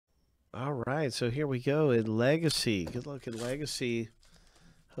All right, so here we go in Legacy. Good luck in Legacy.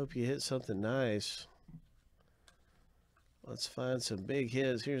 Hope you hit something nice. Let's find some big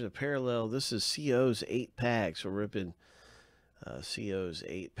hits. Here's a parallel. This is CO's 8 packs. We're ripping CO's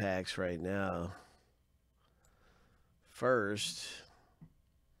 8 packs right now. First,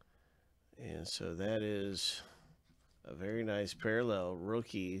 and so that is a very nice parallel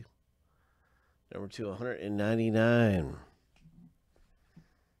rookie. Number 299.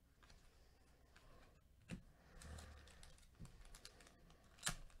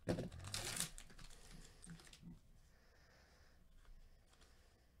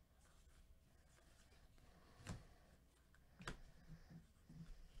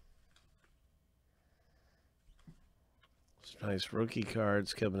 Nice rookie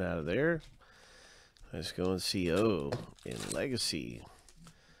cards coming out of there. Let's go and CO in Legacy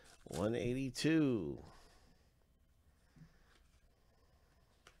 182.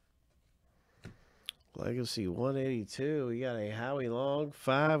 Legacy 182. We got a Howie Long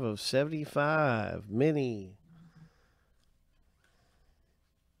 5 of 75 mini.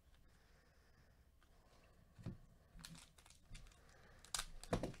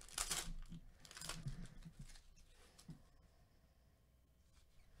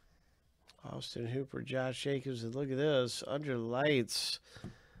 Austin Hooper, Josh Jacobs, and look at this. Under lights,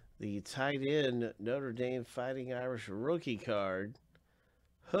 the tight end Notre Dame Fighting Irish rookie card.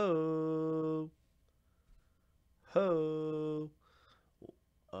 Ho! Ho!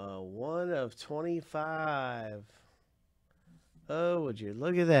 1 of 25. Oh, would you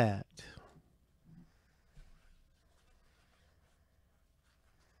look at that?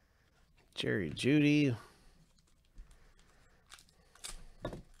 Jerry Jeudy.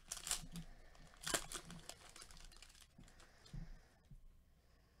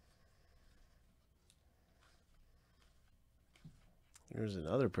 Here's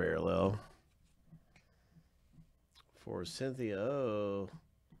another parallel for Cynthia O.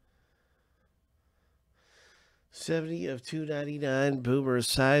 70 of 299 Boomer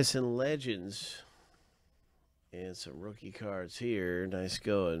Size and Legends. And some rookie cards here. Nice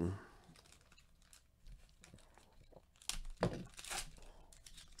going.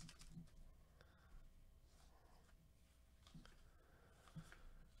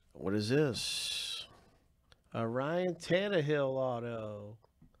 What is this? A Ryan Tannehill auto.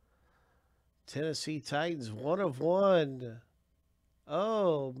 Tennessee Titans 1 of 1.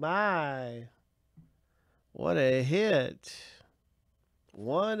 Oh my. What a hit.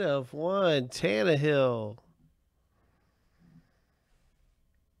 1 of 1 Tannehill.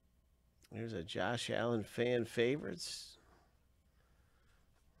 There's a Josh Allen fan favorites.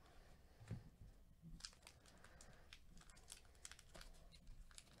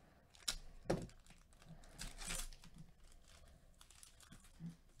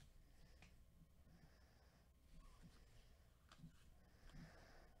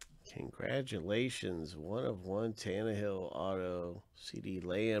 Congratulations. 1 of 1 Tannehill auto. CD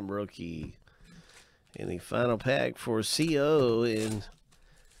Lamb rookie. And the final pack for CO in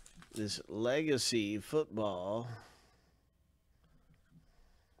this Legacy football.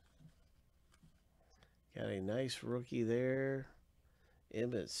 Got a nice rookie there.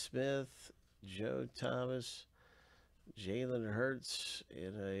 Emmitt Smith, Joe Thomas, Jalen Hurts,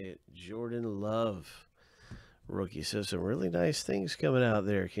 and a Jordan Love rookie. So some really nice things coming out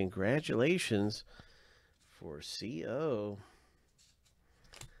there. Congratulations for CO.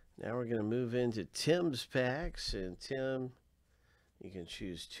 Now we're going to move into Tim's packs. And Tim, you can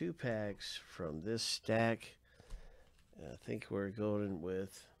choose 2 packs from this stack. I think we're going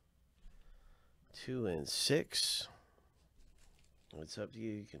with 2 and 6. It's up to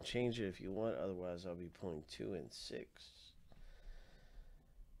you. You can change it if you want. Otherwise, I'll be pulling 2 and 6.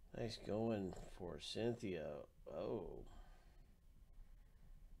 Nice going for Cynthia. Oh.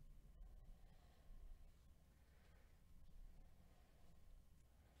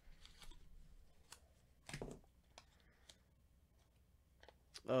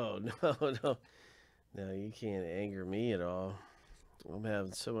 Oh, no. No, you can't anger me at all. I'm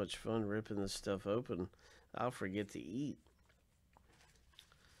having so much fun ripping this stuff open, I'll forget to eat.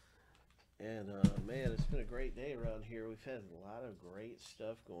 And, man, it's been a great day around here. We've had a lot of great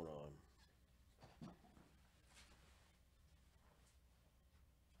stuff going on.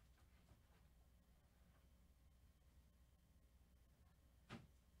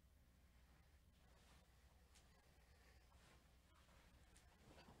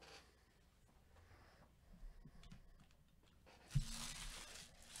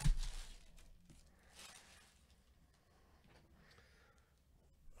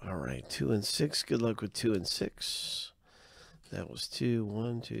 All right, 2 and 6. Good luck with 2 and 6. That was 2,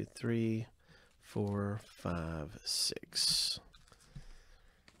 1, 2, 3, 4, 5, 6.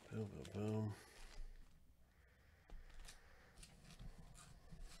 Boom, boom,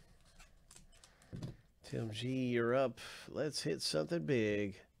 boom. Tim G, you're up. Let's hit something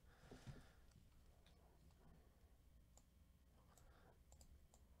big.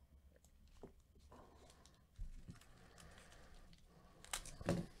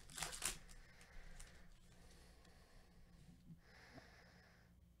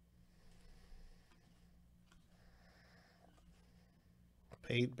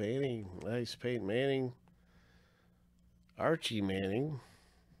 Peyton Manning. Nice, Peyton Manning. Archie Manning.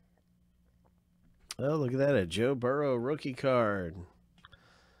 Oh, look at that. A Joe Burrow rookie card.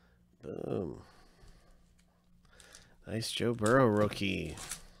 Boom. Nice Joe Burrow rookie.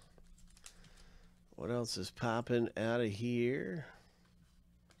 What else is popping out of here?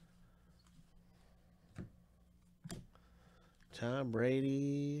 Tom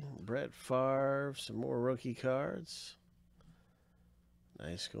Brady, Brett Favre, some more rookie cards.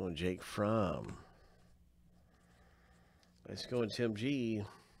 Nice going Jake Fromm. Nice going Tim G.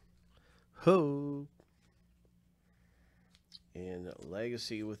 Ho. And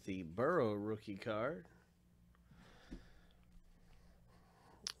Legacy with the Burrow rookie card.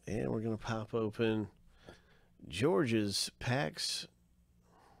 And we're going to pop open George's packs.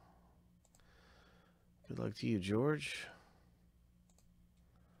 Good luck to you, George.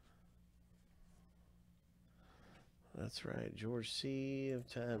 That's right, George C. of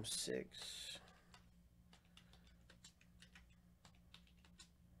times 6.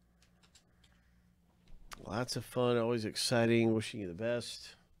 Lots of fun, always exciting. Wishing you the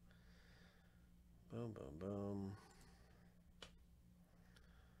best. Boom, boom, boom.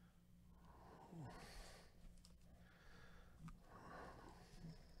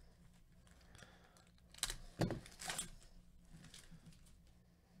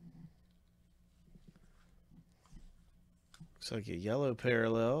 Looks like a yellow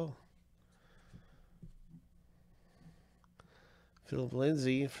parallel. Philip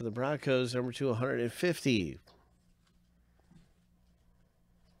Lindsay for the Broncos, number 250.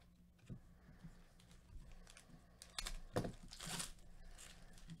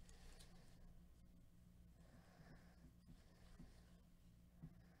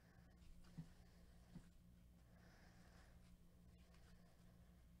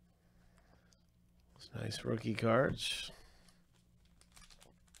 Nice rookie cards.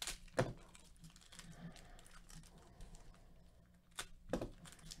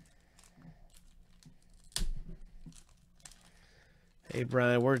 Hey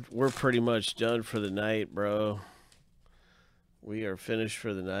Brian, we're pretty much done for the night, bro. We are finished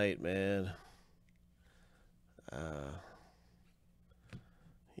for the night, man.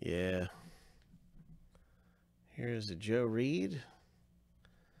 Yeah. Here's a Joe Reed.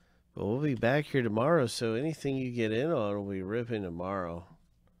 But we'll be back here tomorrow, so anything you get in on will be ripping tomorrow.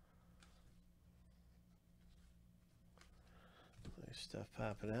 Nice stuff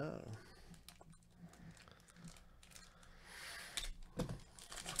popping out.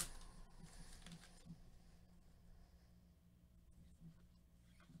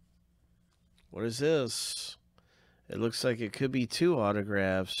 What is this? It looks like it could be 2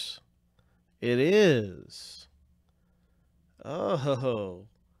 autographs. It is. Oh.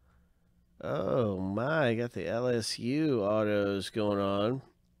 Oh my, got the LSU autos going on.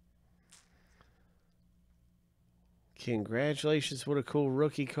 Congratulations. What a cool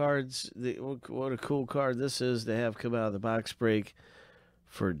rookie cards. What a cool card this is to have come out of the box break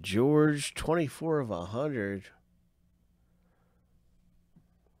for George. 24 of 100.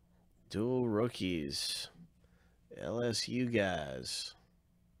 Dual rookies. LSU guys.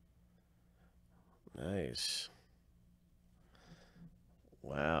 Nice.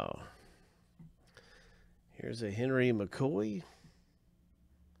 Wow. Here's a Henry McCoy.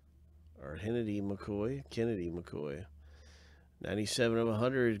 Or Kennedy McCoy. 97 of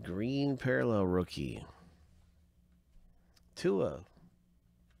 100. Green parallel rookie. Tua.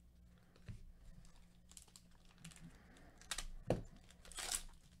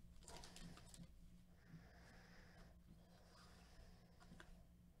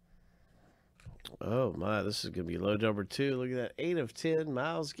 Oh my, this is going to be low number 2. Look at that. 8 of 10.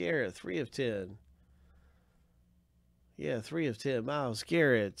 Myles Garrett. 3 of 10. Yeah, 3 of 10. Myles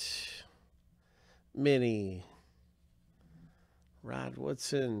Garrett. Mini. Rod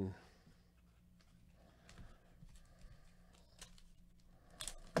Woodson.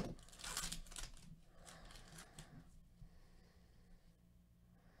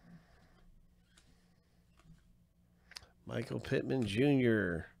 Michael Pittman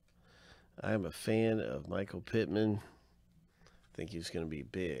Jr. I am a fan of Michael Pittman. think he's going to be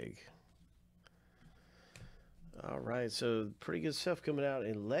big. All right, so pretty good stuff coming out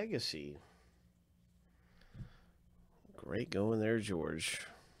in Legacy. Great going there, George.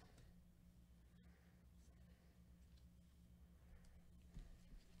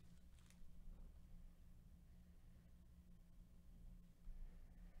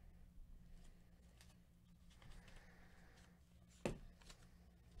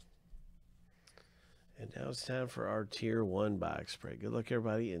 And now it's time for our Tier 1 box break. Good luck,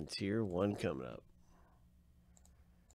 everybody, in Tier 1 coming up.